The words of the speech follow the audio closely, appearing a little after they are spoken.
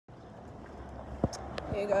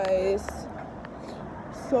Hey guys,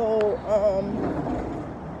 so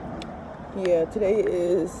yeah, today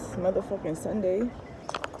is motherfucking Sunday,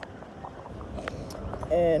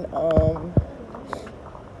 and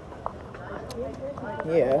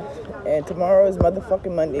yeah, and tomorrow is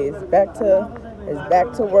motherfucking Monday. It's back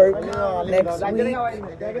to work next week.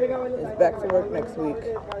 It's back to work next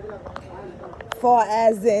week. Far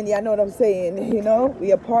as in, y'all know what I'm saying,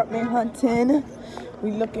 we apartment hunting, we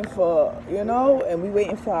looking for, and we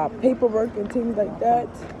waiting for our paperwork and things like that.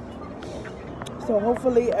 So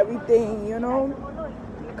hopefully everything,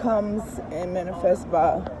 comes and manifests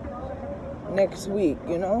by next week,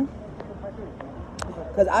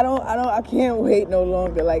 Cause I can't wait no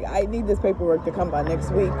longer. Like, I need this paperwork to come by next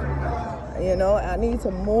week. I need to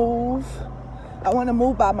move. I want to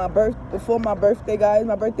move before my birthday, guys.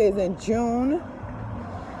 My birthday is in June.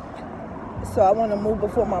 So I want to move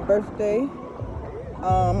before my birthday.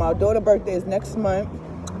 My daughter's birthday is next month.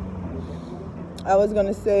 I was going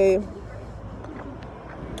to say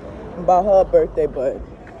about her birthday, but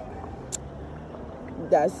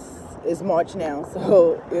it's March now.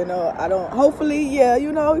 So, hopefully,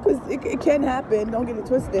 because it can happen. Don't get it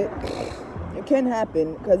twisted. It can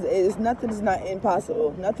happen because nothing's not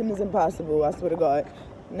impossible. Nothing is impossible, I swear to God.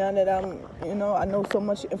 Now that I know so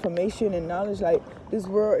much information and knowledge, like, this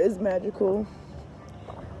world is magical.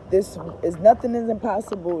 Nothing is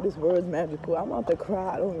impossible. This world is magical. I'm about to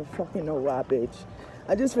cry. I don't even fucking know why, bitch.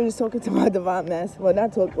 I just finished talking to my divine master. Well,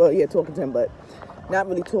 talking to him, but not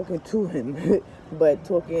really talking to him, but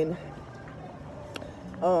talking.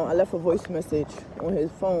 I left a voice message on his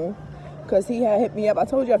phone because he had hit me up. I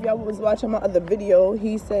told you, if y'all was watching my other video,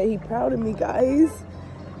 he said he proud of me, guys.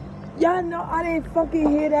 Y'all know I didn't fucking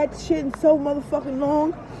hear that shit in so motherfucking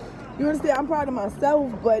long. You understand? I'm proud of myself,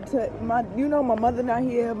 but my mother not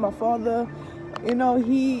here. My father,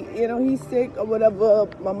 he's sick or whatever.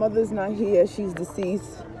 My mother's not here. She's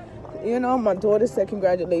deceased. My daughter said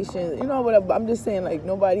congratulations. Whatever. I'm just saying, like,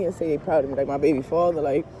 nobody can say they proud of me. Like, my baby father,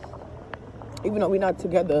 like, even though we're not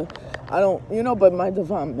together, I don't, but my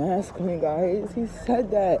divine masculine, guys, he said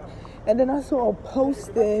that. And then I saw a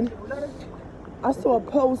post,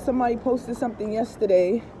 somebody posted something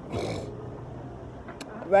yesterday,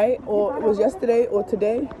 right? Or it was yesterday or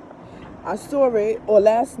today. I saw it, or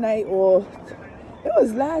last night, or it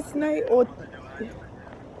was last night or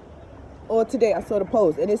today. I saw the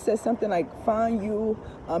post, and it said something like, find you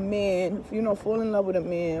a man, fall in love with a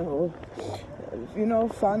man, or,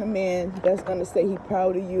 find a man that's gonna say he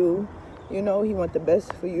proud of you, he want the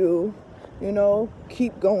best for you,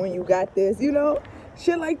 keep going, you got this,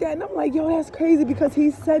 shit like that. And I'm like, yo, that's crazy, because he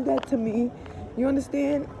said that to me. You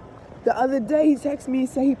understand? The other day he texted me and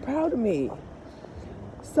said he proud of me.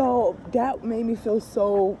 So that made me feel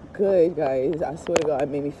so good, guys. I swear to God, it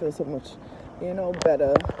made me feel so much,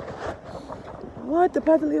 better. What? The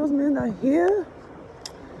Path of Leo's man not here?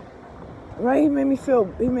 Right? He made me feel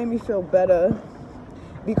better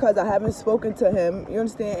because I haven't spoken to him. You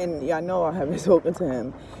understand? And y'all know I haven't spoken to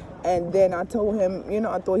him. And then I told him,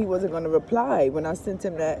 I thought he wasn't going to reply when I sent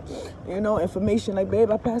him that, information. Like, babe,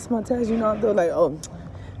 I passed my test. I thought, like, oh,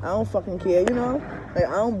 I don't fucking care, like,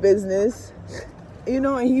 I own business, and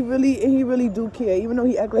he really do care. Even though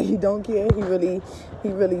he act like he don't care, he really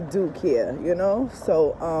do care,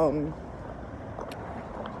 So, oh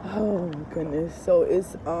my goodness. So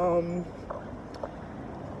it's,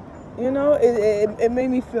 it made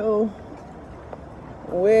me feel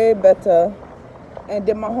way better. And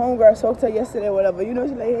then my homegirl, I spoke to her yesterday or whatever, she's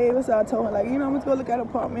like, hey, what's up? I told her, like, I'm going to go look at an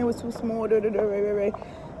apartment. It was too small,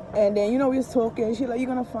 And then, we was talking. She like,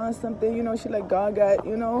 you're going to find something, she like, God got,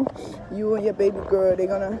 you and your baby girl, they're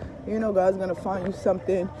going to, God's going to find you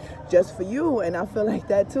something just for you. And I feel like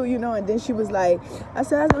that too, And then she was like, I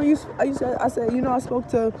said, I spoke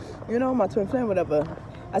to, my twin flame, whatever.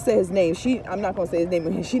 I said his name. I'm not going to say his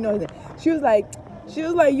name. She knows his name. She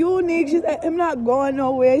was like, unique. She said, him not going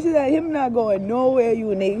nowhere. She said, him not going nowhere,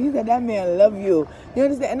 unique. She said, that man love you. You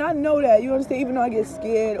understand? And I know that. You understand? Even though I get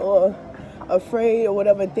scared or afraid or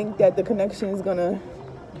whatever, and think that the connection is gonna,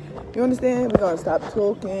 you understand? We're gonna stop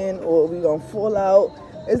talking or we're gonna fall out.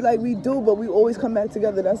 It's like we do, but we always come back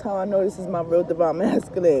together. That's how I know this is my real divine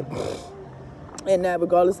masculine. And that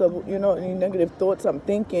regardless of, any negative thoughts I'm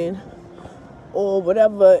thinking or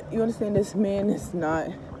whatever, you understand, this man is not,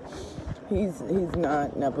 he's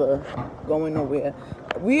not never going nowhere.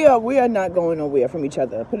 We are not going nowhere from each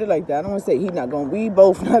other. Put it like that. I don't want to say he's not going. We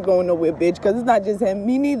both not going nowhere, bitch. Because it's not just him,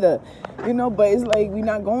 me neither. But it's like we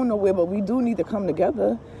not going nowhere. But we do need to come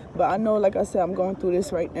together. But I know, like I said, I'm going through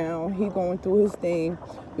this right now. He going through his thing.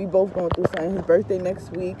 We both going through something. His birthday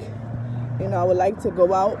next week. You know, I would like to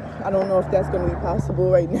go out. I don't know if that's going to be possible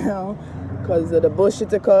right now because of the bullshit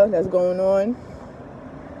that's going on.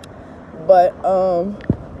 But,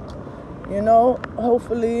 you know,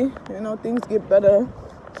 hopefully, you know, things get better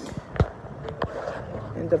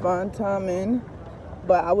in divine timing.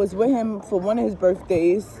 But I was with him for one of his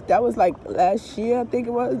birthdays. That was like last year, I think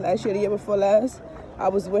it was. Last year, the year before last. I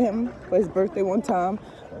was with him for his birthday one time.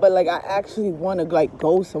 But, like, I actually want to, like,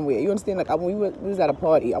 go somewhere. You understand? Like, we was at a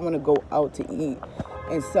party. I want to go out to eat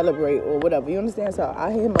and celebrate or whatever. You understand? So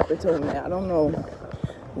I hit him up and told him that. I don't know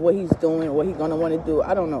what he's doing or what he's going to want to do.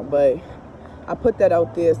 I don't know. But I put that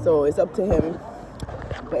out there, so it's up to him.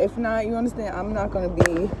 But if not, you understand? I'm going to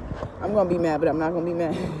be mad, but I'm not going to be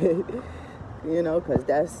mad. You know, because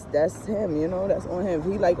that's him, you know, that's on him. If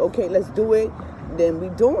he like, okay, let's do it, then we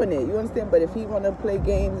doing it, you understand? But if he want to play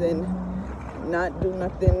games and not do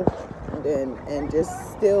nothing, then, and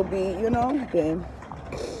just still be, you know, then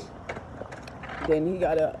he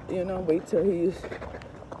gotta, you know, wait till he's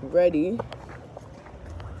ready.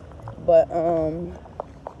 But,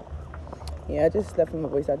 yeah, I just left him a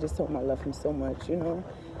voice. I just told him I love him so much, you know.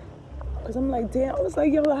 Because I'm like, damn, I was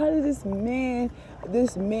like, yo, how did this man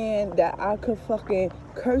that I could fucking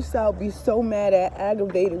curse out, be so mad at,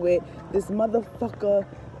 aggravated with, this motherfucker,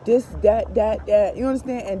 this, that, you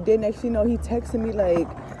understand? And then next you know, he texted me like,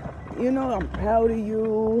 you know, I'm proud of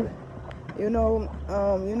you. You know,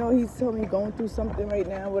 he's told me going through something right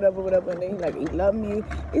now, whatever. And then he like, he loved me.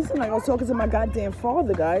 It seemed like I was talking to my goddamn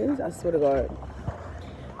father, guys. I swear to God,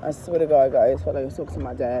 guys. I felt like I was talking to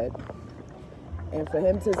my dad. And for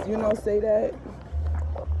him to, you know, say that,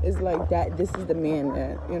 it's like that, this is the man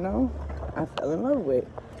that, you know, I fell in love with.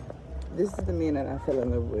 This is the man that I fell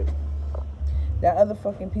in love with. That other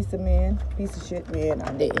fucking piece of shit man,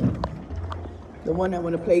 I didn't. The one that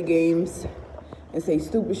want to play games and say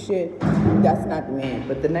stupid shit, that's not the man.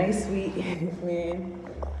 But the nice, sweet man,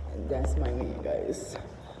 that's my man, guys.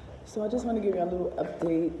 So I just want to give you a little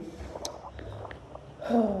update.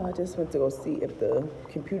 I just went to go see if the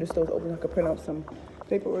computer store's open. I could print out some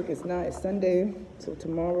paperwork. It's not. It's Sunday. So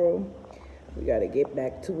tomorrow, we got to get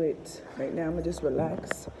back to it. Right now, I'm going to just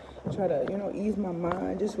relax. Try to, you know, ease my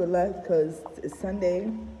mind. Just relax because it's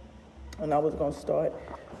Sunday. And I was going to start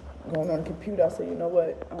going on the computer. I said, you know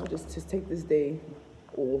what? I'm just take this day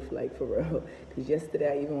off, like, for real. Because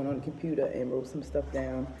yesterday, I even went on the computer and wrote some stuff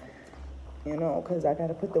down. You know, because I got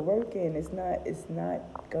to put the work in. It's not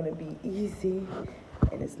going to be easy.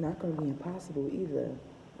 And it's not going to be impossible either,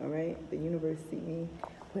 all right? The universe see me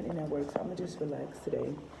putting in that work, so I'm going to just relax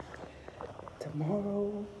today.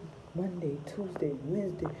 Tomorrow, Monday, Tuesday,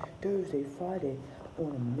 Wednesday, Thursday, Friday,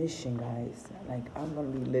 on a mission, guys. Like, I'm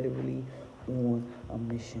going to be literally on a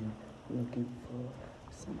mission looking for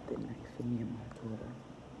something nice for me and my daughter.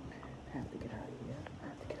 I have to get out of here. I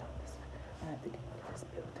have to get out of this. I have to get out of this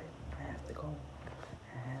building. I have to go.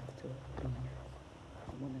 I have to leave.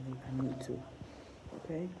 I want to leave. I need to.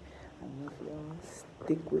 Okay, I love y'all.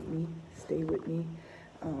 Stick with me, stay with me.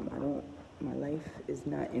 My life is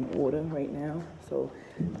not in order right now, so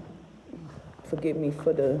forgive me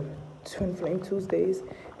for the Twin Flame Tuesdays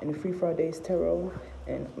and the Free Fridays tarot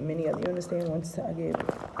and many other. You understand? Once I get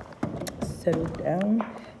settled down,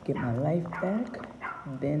 get my life back,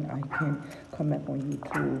 then I can come back on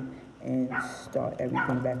YouTube and start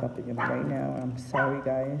everything back up again. But right now, I'm sorry,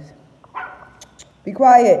 guys. Be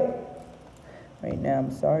quiet. Right now, I'm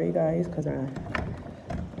sorry, guys, because I'm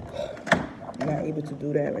not able to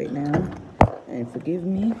do that right now. And forgive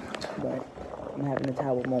me, but I'm having a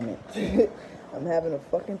tower moment. I'm having a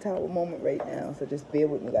fucking tower moment right now, so just bear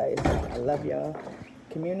with me, guys. I love y'all.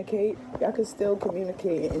 Communicate. Y'all can still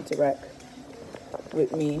communicate and interact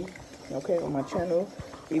with me, okay, on my channel,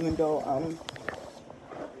 even though I'm,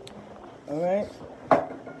 all right,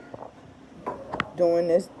 doing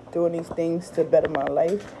these things to better my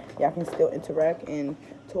life. Y'all can still interact and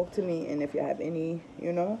talk to me, and if you have any,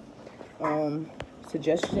 you know,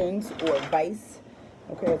 suggestions or advice,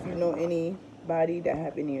 okay, if you know anybody that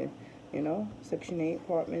have any, you know, Section 8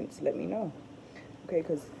 apartments, let me know, okay,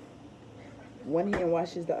 because one hand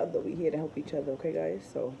washes the other. We here to help each other, okay, guys?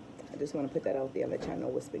 So I just want to put that out there, let y'all know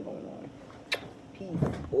what's been going on. Peace,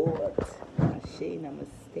 out. Ashe,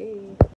 namaste.